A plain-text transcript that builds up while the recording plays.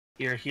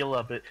Here, heal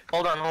up it.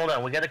 Hold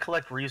on. We gotta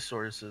collect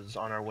resources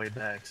on our way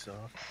back, so...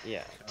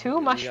 Yeah. 2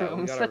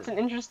 mushrooms, that's an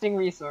interesting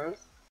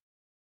resource.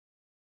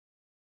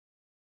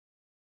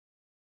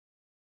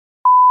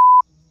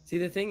 See,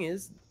 the thing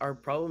is, our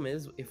problem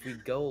is, if we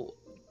go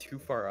too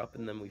far up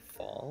and then we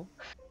fall...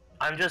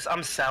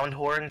 I'm sound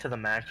whoring to the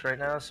max right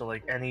now, so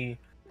like any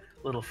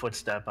little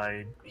footstep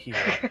I hear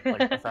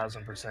like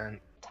 1000%.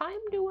 Time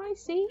do I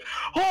see?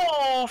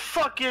 Oh,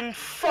 fucking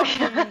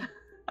fuck!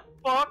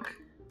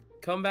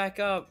 Come back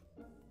up.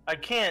 I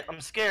can't,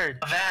 I'm scared.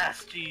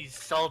 Avast, jeez,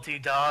 salty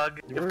dog.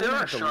 If there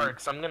are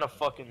sharks, I'm gonna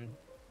fucking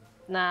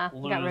Nah,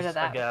 got rid of lose a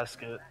that.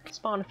 gasket.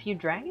 Spawn a few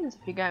dragons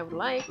if you guys would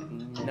like.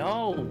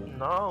 No.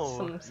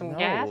 No. Some No,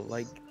 gas.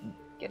 like...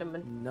 Get a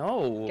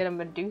No. Get a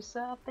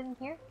Medusa up in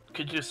here.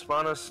 Could you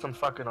spawn us some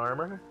fucking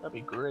armor? That'd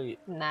be great.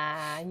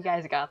 Nah, you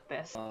guys got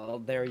this.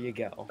 Oh, there you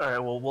go.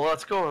 Alright, well,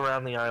 let's go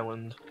around the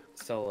island.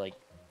 So, like,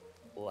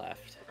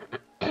 left.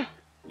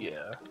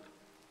 Yeah.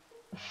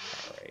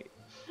 Alright.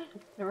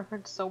 Never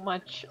heard so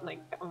much like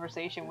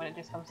conversation when it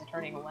just comes to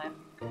turning left.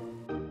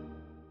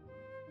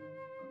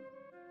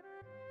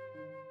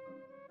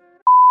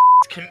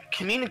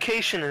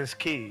 Communication is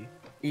key.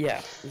 Yeah,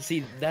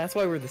 see, that's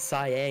why we're the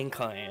Cyan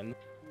clan.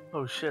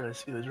 Oh shit, I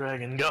see the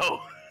dragon. Go!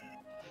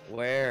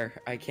 Where?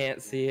 I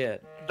can't see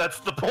it. That's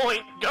the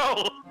point!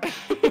 Go!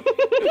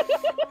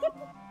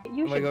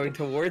 Am I going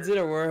towards it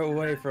or we're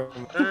away from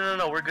it?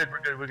 No, we're good.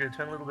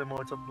 Turn a little bit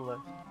more to the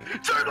left.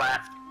 Turn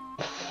left!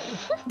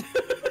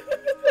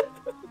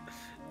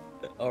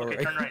 Alright.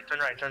 Okay, turn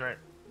right.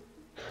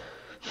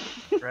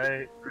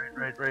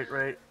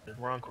 Right.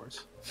 We're on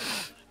course.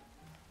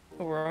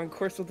 Oh, we're on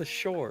course with the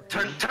shore.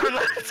 Turn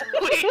left!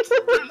 Wait!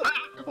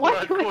 We're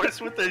on course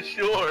with the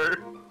shore!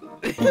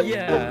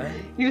 Yeah.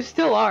 You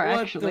still are,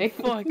 actually. What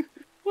the fuck?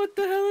 What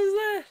the hell is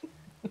that?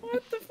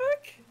 What the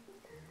fuck?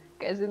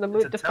 Guys in the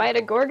mood to fight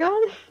a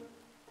Gorgon?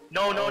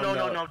 No.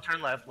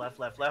 Turn left.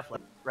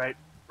 Right.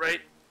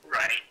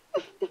 I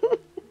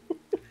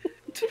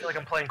feel like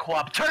I'm playing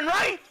co-op. Turn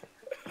right!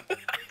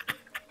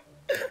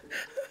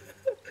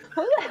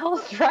 Who the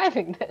hell's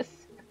driving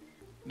this?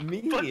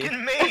 Me?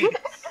 Fucking me!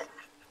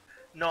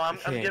 No, I'm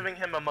giving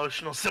him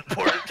emotional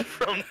support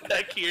from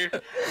back here.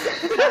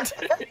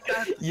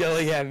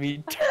 Yelling at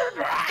me, turn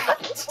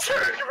right!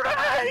 Turn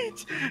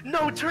right!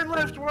 No, turn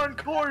left, we're on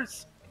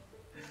course!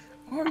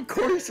 We're on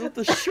course with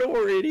the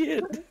shore,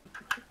 idiot!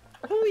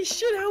 Holy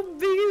shit, how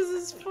big is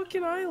this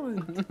fucking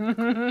island?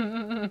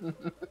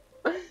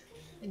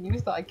 You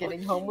thought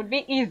getting home would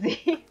be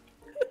easy.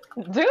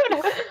 Dude,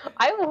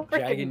 I will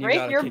freaking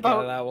break your kick boat.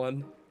 Out of that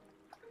one.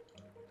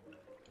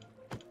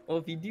 Well,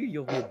 if you do,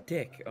 you'll be a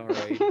dick.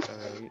 Alright.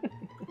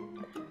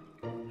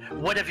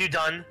 What have you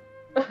done?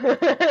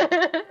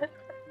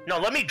 No,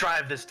 let me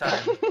drive this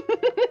time.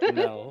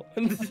 No.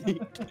 Come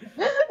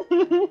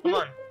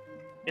on.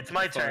 It's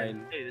my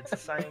turn. Fine. Hey, it's a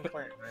Cyan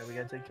clan, right? We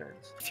gotta take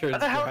turns. Turns How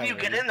the hell do you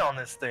behind. get in on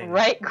this thing?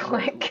 Right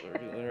click.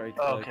 Right click.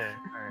 Okay,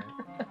 alright.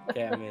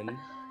 Okay, I'm in.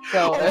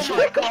 So, Oh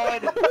my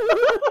god!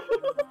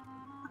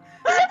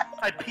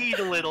 I peed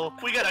a little.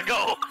 We gotta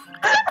go.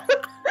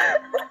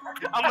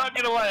 I'm not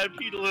gonna lie, I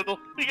peed a little.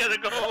 We gotta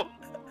go.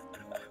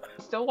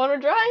 still want to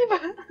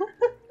drive?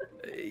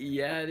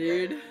 Yeah,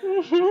 dude.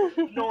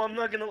 No, I'm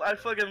not gonna. I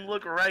fucking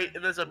look right,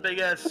 and there's a big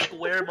ass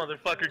square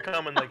motherfucker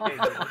coming. Like, hey,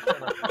 dude,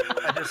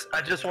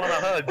 I just want a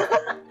hug.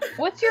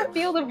 What's your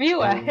field of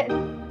view at?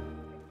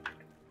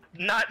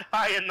 Not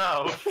high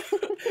enough.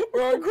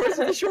 We're on course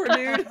with the shore,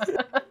 dude.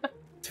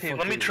 Hey,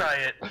 let me try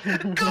it.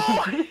 Go.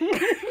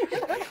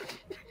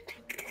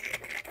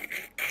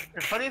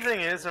 The funny thing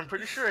is, I'm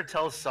pretty sure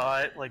Attell saw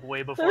it like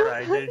way before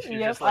I did. She was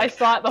Yep, just like, I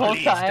saw it the whole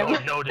time. Please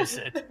don't notice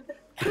it.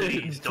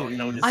 Please don't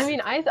notice it. I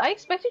mean, I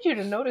expected you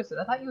to notice it.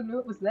 I thought you knew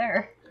it was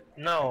there.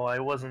 No, I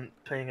wasn't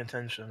paying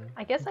attention.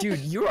 I guess Dude,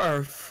 you are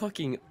a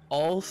fucking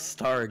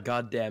all-star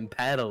goddamn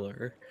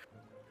paddler.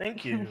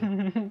 Thank you.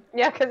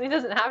 Yeah, because he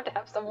doesn't have to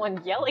have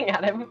someone yelling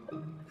at him.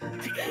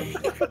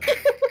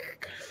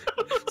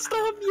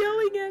 Stop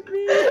yelling at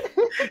me!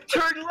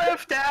 Turn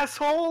left,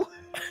 asshole!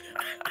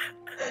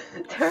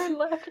 Turn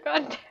left,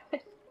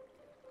 goddammit.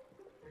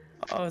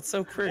 Oh, it's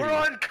so pretty. We're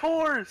on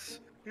course!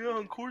 You're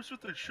on course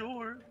with the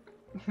shore.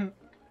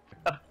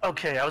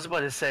 Okay, I was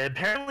about to say,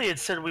 apparently it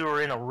said we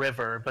were in a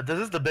river, but this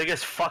is the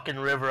biggest fucking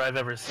river I've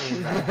ever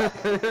seen.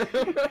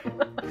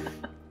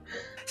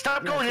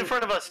 Stop going in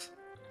front of us!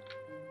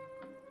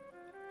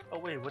 Oh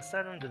wait, what's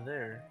that under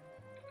there?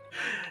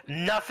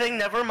 Nothing,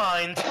 never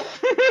mind.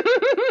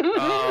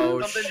 Oh,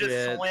 Something shit.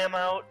 just swam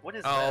out. What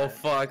is that? Oh,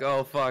 fuck,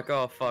 oh, fuck,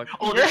 oh, fuck.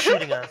 Oh, they're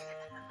shooting us.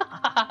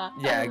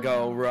 Yeah,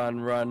 go, run,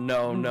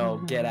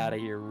 no, get out of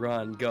here,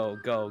 run, go.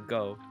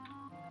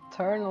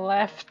 Turn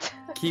left.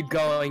 Keep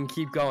going.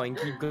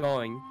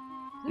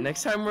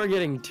 Next time we're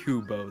getting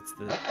 2 boats.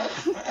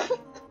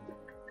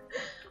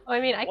 I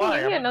mean, I can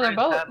Why? give you I'm a another great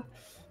boat. pad-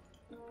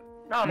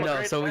 No, I'm a No,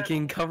 great so we pad-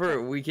 can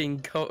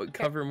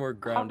cover more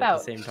ground Hop at the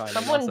out. same time. and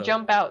Someone also-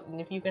 jump out,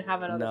 and if you can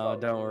have another No,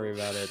 boat. don't worry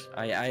about it.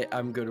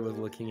 I'm good with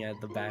looking at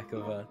the back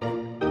of a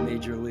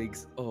Major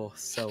League's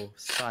so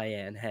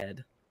cyan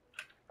head.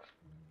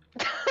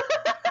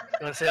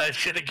 Wanna say that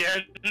shit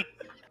again?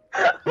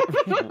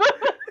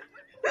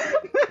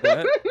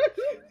 What?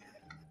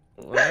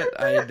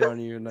 What? I don't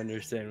even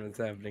understand what's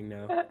happening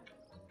now.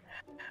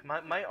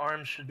 My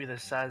arms should be the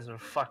size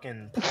of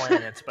fucking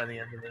planets by the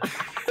end of this.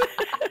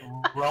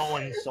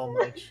 Growing so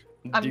much.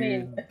 I Dude,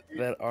 mean-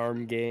 that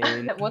arm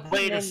gain. What's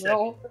Wait a his name,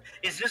 second. bro?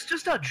 Is this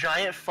just a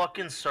giant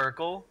fucking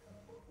circle?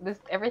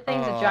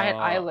 Everything's a giant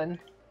Aw. island.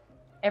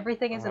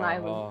 Everything is an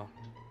island. Aw.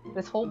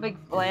 This whole big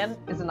land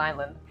is an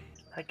island.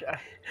 I got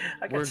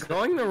We're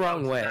going the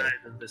wrong way.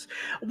 This.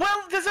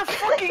 Well, there's a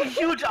fucking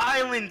huge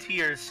island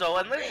here, so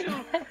unless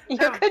you You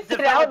have could get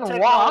out developed and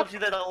walk. technology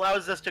that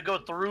allows us to go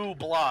through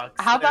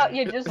blocks. How about then-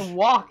 you just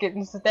walk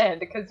instead?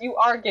 Because you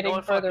are You know getting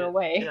what, fuck further it.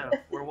 away. Yeah,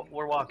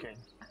 we're walking.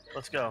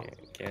 Let's go.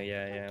 Okay,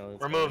 yeah. Let's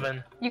We're go. moving.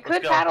 You Let's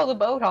could go. paddle the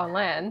boat on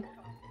land.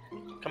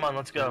 Come on,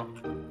 let's go.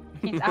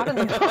 He's out of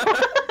the boat.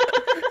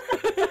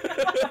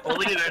 We're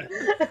leaving.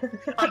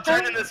 I'm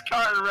turning this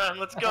car around.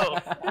 Let's go.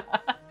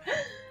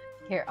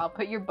 Here, I'll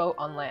put your boat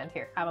on land.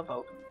 Here, have a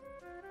boat.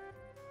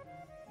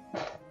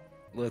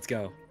 Let's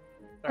go.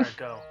 All right,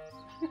 go.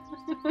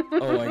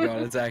 Oh my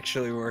god, it's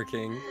actually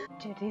working.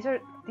 Dude, these.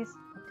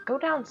 Go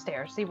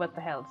downstairs, see what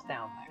the hell's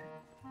down there.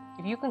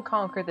 If you can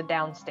conquer the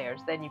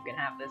downstairs, then you can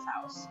have this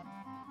house.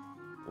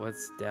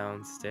 What's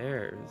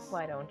downstairs?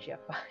 Why don't you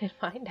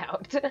find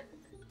out?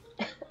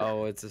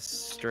 Oh, it's a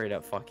straight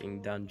up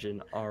fucking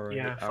dungeon. Alright,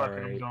 Yeah,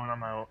 fucking. alright.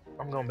 I'm out.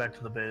 I'm going back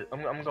to the base.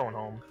 I'm going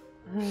home.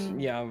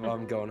 Yeah,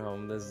 I'm going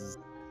home. This is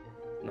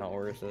not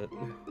worth it.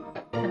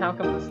 How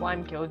come the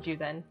slime killed you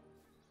then?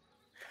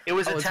 It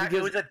was Oh, a it's it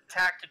because- was a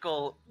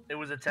tactical. It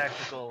was a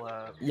tactical.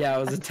 Yeah,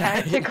 it was a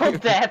Tactical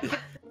death.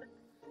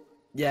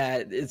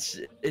 Yeah, it's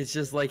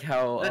just like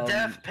how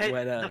The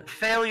when, the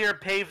failure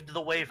paved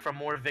the way for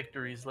more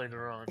victories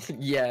later on.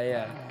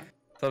 yeah.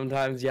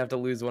 Sometimes you have to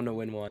lose one to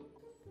win one.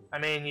 I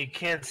mean, you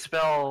can't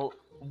spell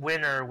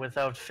winner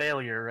without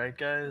failure, right,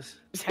 guys?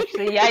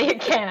 Actually, yeah, you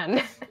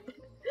can.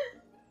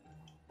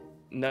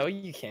 No,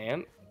 you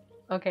can't.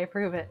 Okay,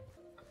 prove it.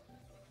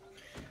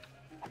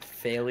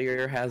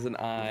 Failure has an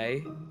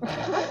I.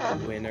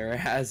 Winner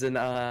has an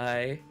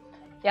I.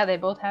 Yeah, they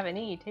both have an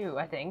E too,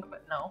 I think,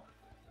 but no.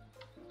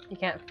 You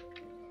can't.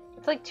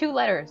 It's like 2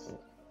 letters.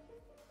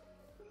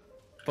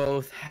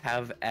 Both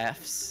have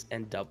F's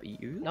and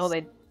W's. No,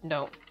 they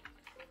don't.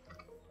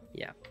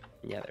 Yeah,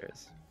 there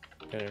is.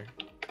 There.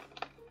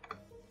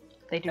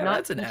 They do Yeah, not.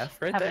 that's an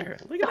F right have there.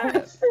 Look No, at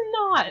that. it's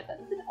not.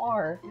 That's an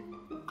R.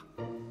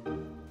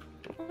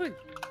 Look,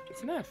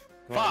 it's an F.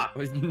 Fuck.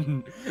 Why?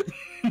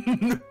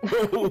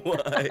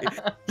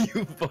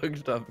 You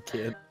fucked up,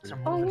 kid. They're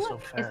Oh, moving look, so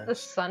is fast. the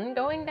sun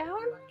going down?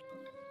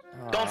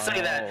 Don't say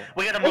Oh. that.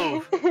 We gotta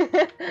move.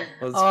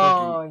 Let's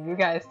Oh, you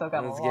guys still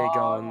got a let's long get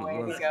going. way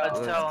to Let's- go. Let's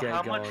let's tell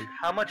get going.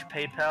 how much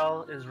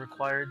PayPal is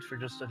required for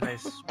just a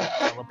nice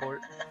teleport.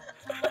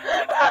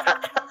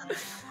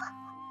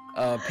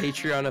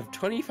 Patreon of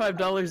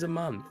 $25 a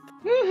month.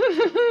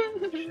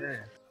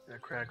 Sure. Gonna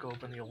crack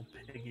open the old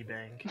piggy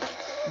bank.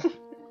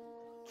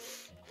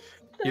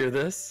 Hear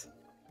this?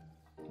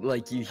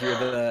 Like you hear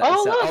the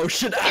Oh, sound- look! oh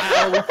shit!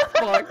 Ow!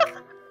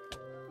 Fuck!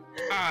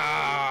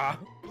 Ah!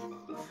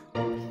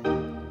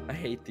 I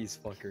hate these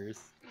fuckers.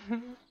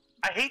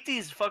 I hate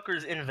these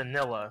fuckers in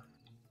vanilla.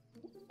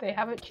 They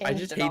haven't changed I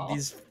just at hate all.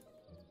 these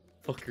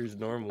fuckers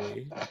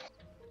normally.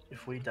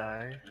 If we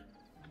die,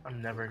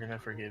 I'm never gonna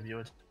forgive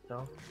you.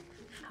 So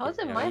How is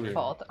it Yeah, my weird.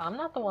 fault? I'm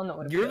not the one that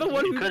would have You're the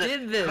one who coulda-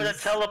 did could have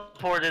this.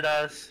 teleported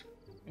us.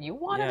 You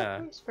wanted Yeah.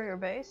 a base for your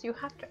base, you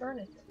have to earn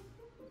it.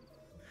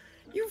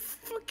 You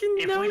fucking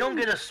If know. we don't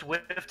get a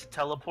swift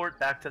teleport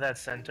back to that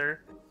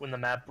center when the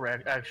map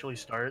actually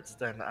starts,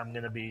 then I'm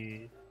gonna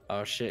be.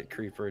 Oh shit,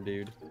 creeper,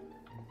 dude.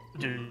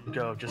 Dude,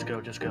 go, just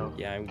go, just go.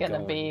 Yeah, I'm Gonna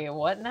going. be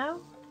what now?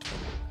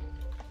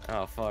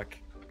 Oh fuck.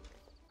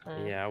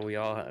 Mm. Yeah, we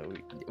all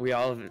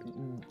have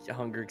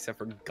hunger except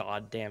for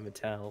goddamn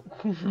Attel,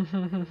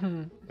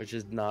 which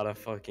is not a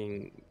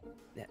fucking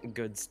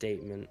good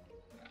statement.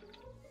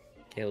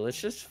 Okay,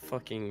 let's just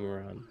fucking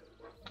run.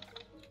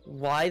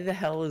 Why the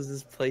hell is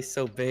this place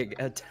so big?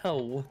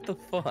 Attel, what the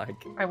fuck?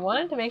 I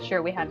wanted to make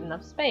sure we had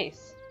enough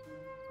space.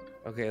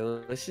 Okay,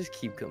 let's just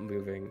keep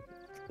moving.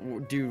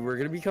 Dude, we're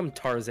gonna become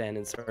Tarzan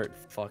and start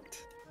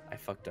fucked. I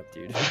fucked up,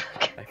 dude.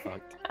 I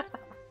fucked.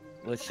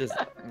 Let's just,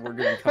 we're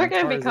gonna become We're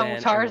gonna become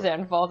and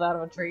Tarzan falls out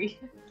of a tree.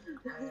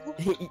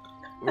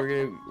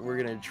 we're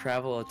gonna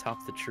travel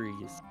atop the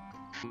trees.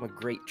 I'm a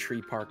great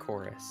tree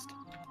parkourist.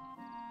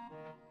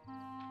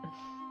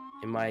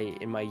 In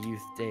my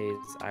youth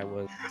days, I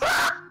was.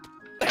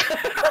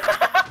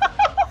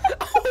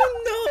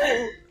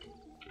 Oh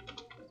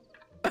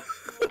no!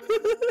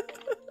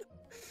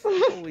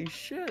 Holy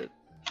shit!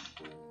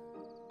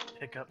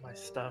 Pick up my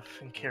stuff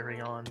and carry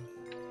on.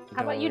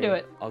 How about you do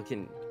it? I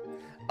can.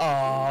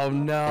 Oh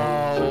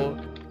no!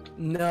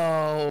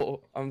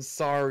 No! I'm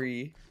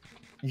sorry.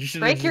 You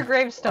should Break your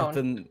gravestone.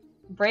 You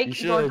Break your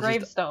should've just-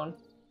 gravestone.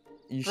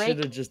 You Break- should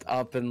have just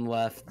up and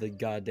left the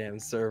goddamn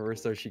server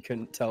so she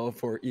couldn't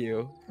teleport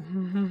you.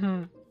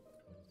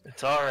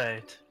 It's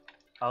alright.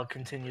 I'll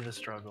continue the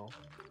struggle.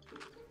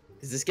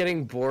 Is this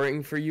getting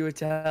boring for you,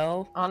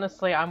 Attel?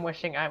 Honestly, I'm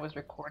wishing I was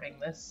recording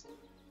this.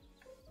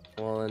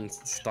 Well, then You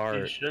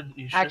start. should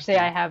Actually, be.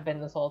 I have been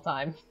this whole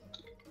time.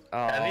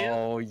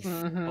 Oh, you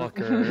Mhm.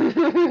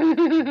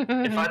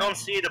 fucker. If I don't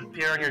see it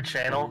appear on your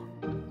channel,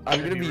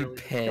 I'm gonna be really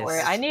pissed. Don't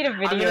worry, I need a I'm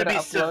video gonna to be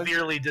upload.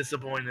 severely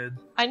disappointed.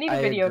 I need a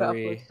I video to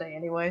agree. upload today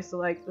anyway, so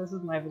like, this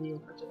is my video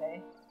for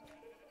today.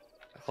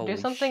 Holy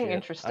something shit.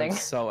 interesting. I'm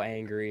so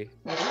angry.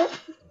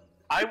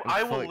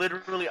 I will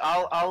literally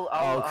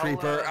I'll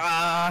Creeper.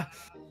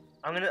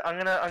 I'm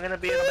gonna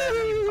be in a bad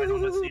mood if I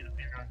don't see it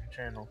appear on your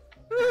channel.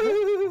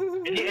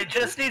 It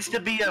just needs to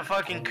be a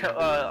fucking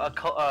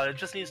it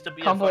just needs to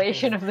be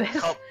compilation a of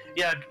this.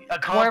 Yeah, a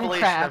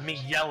compilation Wormcraft. of me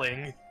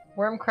yelling.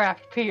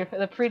 Wormcraft,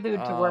 the prelude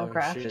to Oh,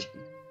 Wormcraft. shit.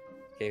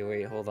 Okay,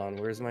 wait, hold on.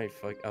 Where's my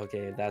fuck?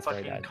 Okay, that's where I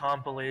Fucking died.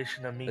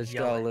 compilation of me Let's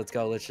yelling. go, let's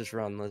go, let's just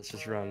run, let's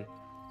just run.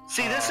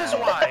 See, this is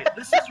why.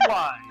 This is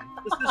why.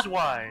 This is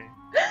why.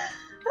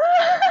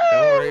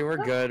 Don't worry, we're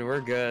good, we're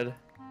good.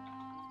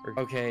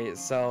 Okay,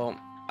 so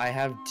I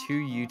have 2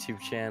 YouTube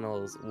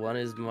channels. One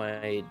is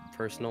my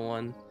personal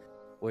one,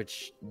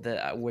 which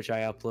I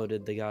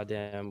uploaded the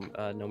goddamn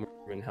No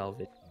More in Hell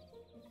video.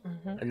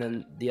 And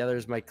then the other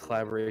is my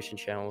collaboration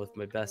channel with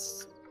my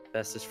bestest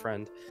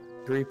friend,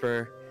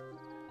 Creeper.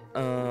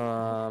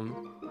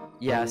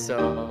 Yeah,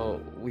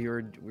 so we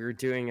were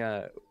doing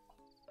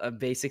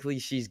basically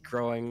she's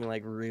growing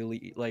like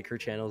really, like her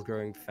channel's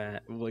growing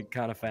like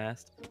kind of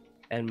fast,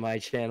 and my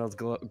channel's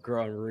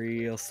growing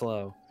real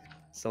slow.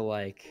 So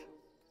like,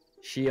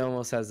 she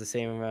almost has the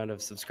same amount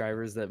of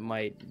subscribers that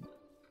my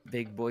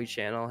big boy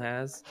channel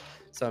has.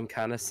 So I'm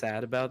kind of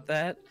sad about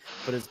that,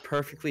 but it's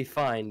perfectly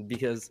fine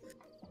because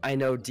I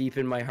know deep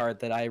in my heart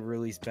that I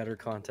release better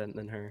content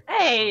than her.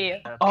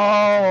 Hey!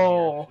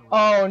 Oh!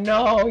 Oh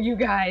no, you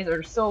guys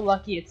are so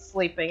lucky it's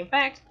sleeping. In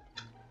fact,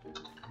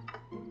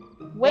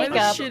 wake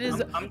up. Shit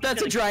is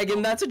that's a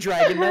dragon, that's a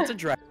dragon, that's a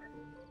dragon.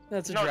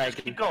 That's a No, dragon.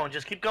 just keep going,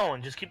 just keep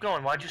going, just keep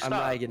going. Why'd you stop?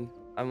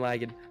 I'm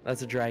lagging.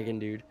 That's a dragon,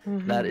 dude.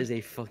 That is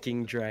a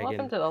fucking dragon.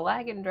 Welcome to the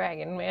lagging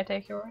dragon. May I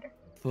take your order?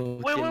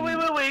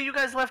 Fucking... Wait, you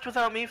guys left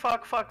without me?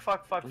 Fuck.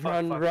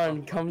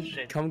 Run,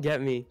 come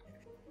get me.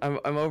 I'm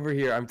over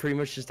here. I'm pretty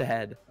much just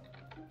ahead.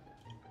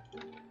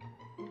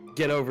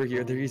 Get over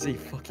here. There is a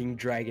fucking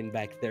dragon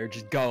back there.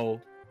 Just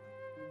go.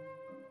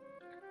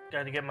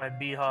 Gotta get my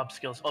B-hop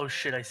skills. Oh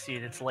shit, I see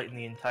it. It's lighting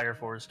the entire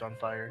forest on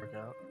fire.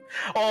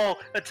 Oh,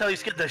 that's how you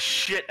scared the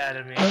shit out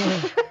of me.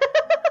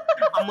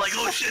 I'm like,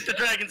 oh shit, the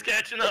dragon's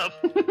catching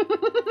up.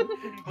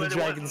 The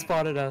dragon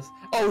spotted us.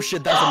 Oh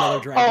shit, that's another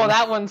dragon. Oh,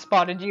 that one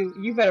spotted you.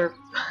 You better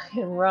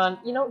run.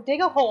 You know,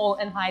 dig a hole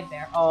and hide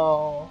there.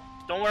 Oh.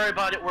 Don't worry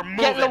about it. We're moving.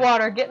 Get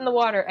in the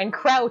water, and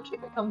crouch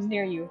if it comes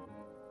near you.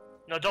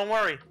 No, don't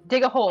worry.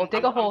 Dig a hole,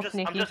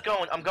 Sneaky. I'm just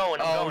going. I'm going.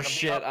 Oh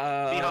shit.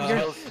 B-hop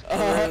skills.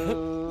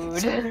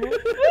 Rude.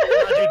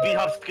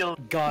 B-hop skills.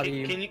 Got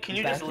him. Can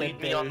you just lead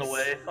me on the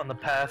way, on the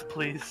path,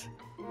 please?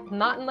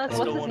 Not unless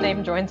what's his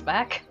name joins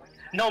back.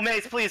 No,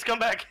 Mace, please come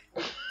back.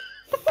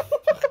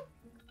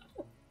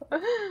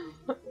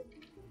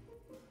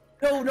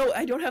 No,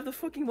 I don't have the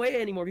fucking way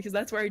anymore because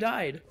that's where I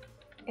died.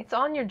 It's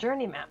on your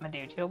journey map, my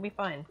dude. You'll be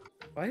fine.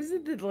 Why is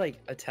it that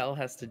like Attel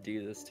has to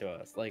do this to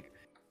us? Like,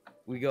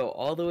 we go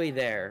all the way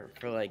there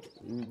for like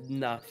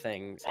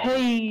nothing.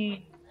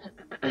 Hey.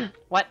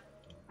 What?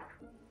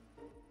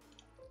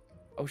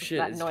 Oh shit!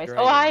 That it's noise.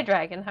 dragon. Oh, hi,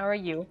 dragon. How are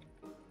you?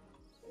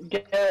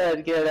 Good.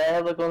 I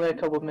have like only a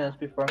couple minutes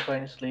before I'm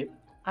going to sleep.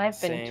 I've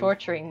been Same.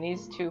 torturing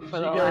these two for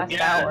the You guys-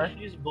 last hour.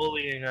 She's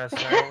bullying us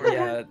now.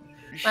 Yeah.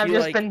 I've She,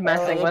 just like, been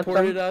messing with them.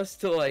 teleported us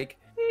to like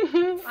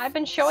I've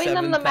been showing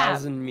them the map.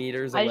 7,000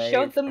 meters away. I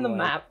showed them the from,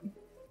 like, map.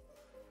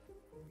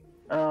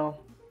 Oh.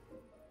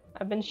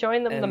 I've been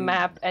showing them the and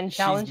map and she's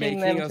challenging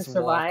making them to us walk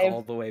survive.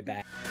 all the way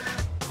back.